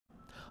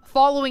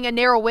Following a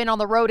narrow win on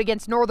the road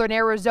against Northern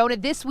Arizona,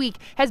 this week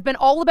has been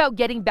all about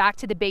getting back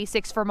to the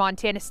basics for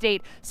Montana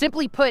State.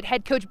 Simply put,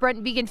 head coach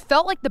Brent Vigen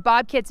felt like the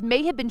Bobcats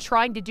may have been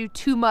trying to do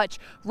too much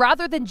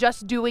rather than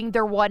just doing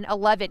their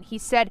 1-11. He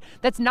said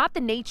that's not the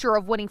nature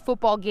of winning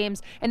football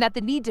games and that the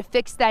need to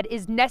fix that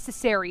is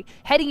necessary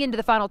heading into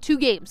the final 2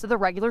 games of the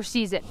regular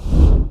season.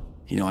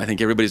 You know, I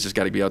think everybody's just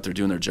got to be out there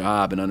doing their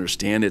job and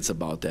understand it's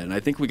about that. And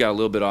I think we got a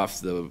little bit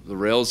off the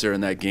rails there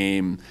in that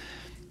game,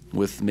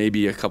 with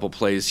maybe a couple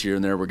plays here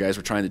and there where guys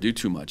were trying to do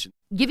too much.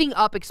 Giving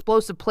up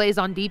explosive plays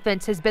on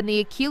defense has been the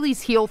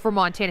Achilles heel for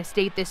Montana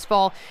State this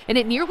fall, and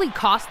it nearly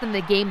cost them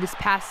the game this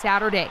past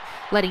Saturday,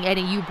 letting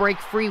NAU break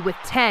free with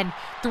 10,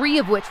 3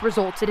 of which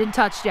resulted in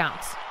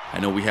touchdowns.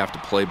 I know we have to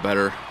play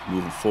better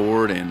moving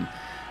forward, and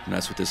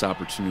that's what this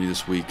opportunity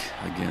this week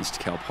against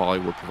Cal Poly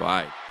will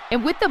provide.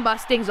 And with the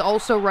Mustangs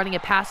also running a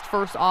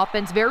pass-first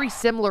offense very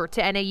similar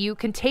to NAU,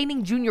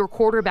 containing junior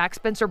quarterback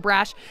Spencer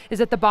Brash is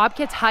at the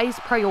Bobcats' highest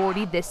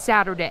priority this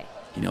Saturday.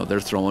 You know, they're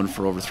throwing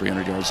for over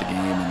 300 yards a game,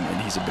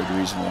 and he's a big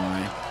reason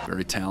why.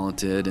 Very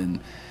talented, and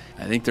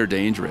I think they're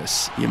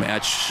dangerous. You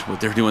match what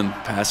they're doing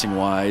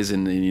passing-wise,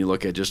 and you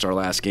look at just our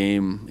last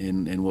game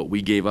and what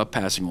we gave up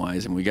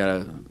passing-wise, and we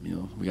gotta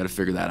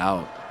figure that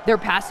out. Their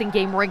passing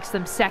game ranks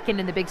them second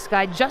in the Big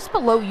Sky, just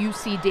below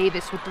UC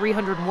Davis with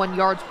 301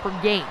 yards per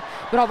game.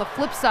 But on the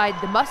flip side,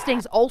 the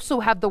Mustangs also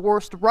have the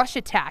worst rush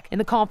attack in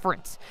the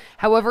conference.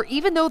 However,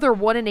 even though their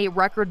 1-8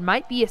 record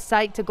might be a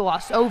sight to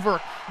gloss over,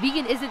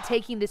 Vigen isn't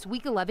taking this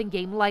Week 11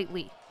 game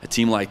lightly. A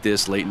team like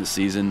this late in the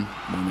season,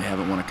 when they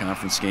haven't won a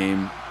conference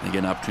game, they get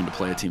an opportunity to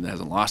play a team that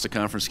hasn't lost a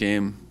conference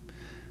game.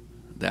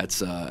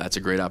 That's a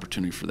great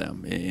opportunity for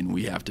them, and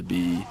we have to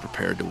be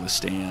prepared to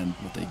withstand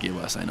what they give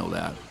us. I know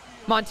that.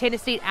 Montana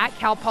State at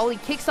Cal Poly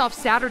kicks off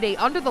Saturday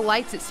under the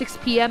lights at 6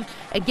 p.m.,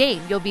 a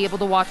game you'll be able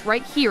to watch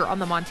right here on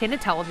the Montana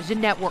Television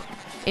Network.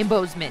 In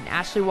Bozeman,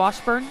 Ashley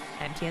Washburn,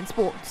 MTN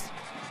Sports.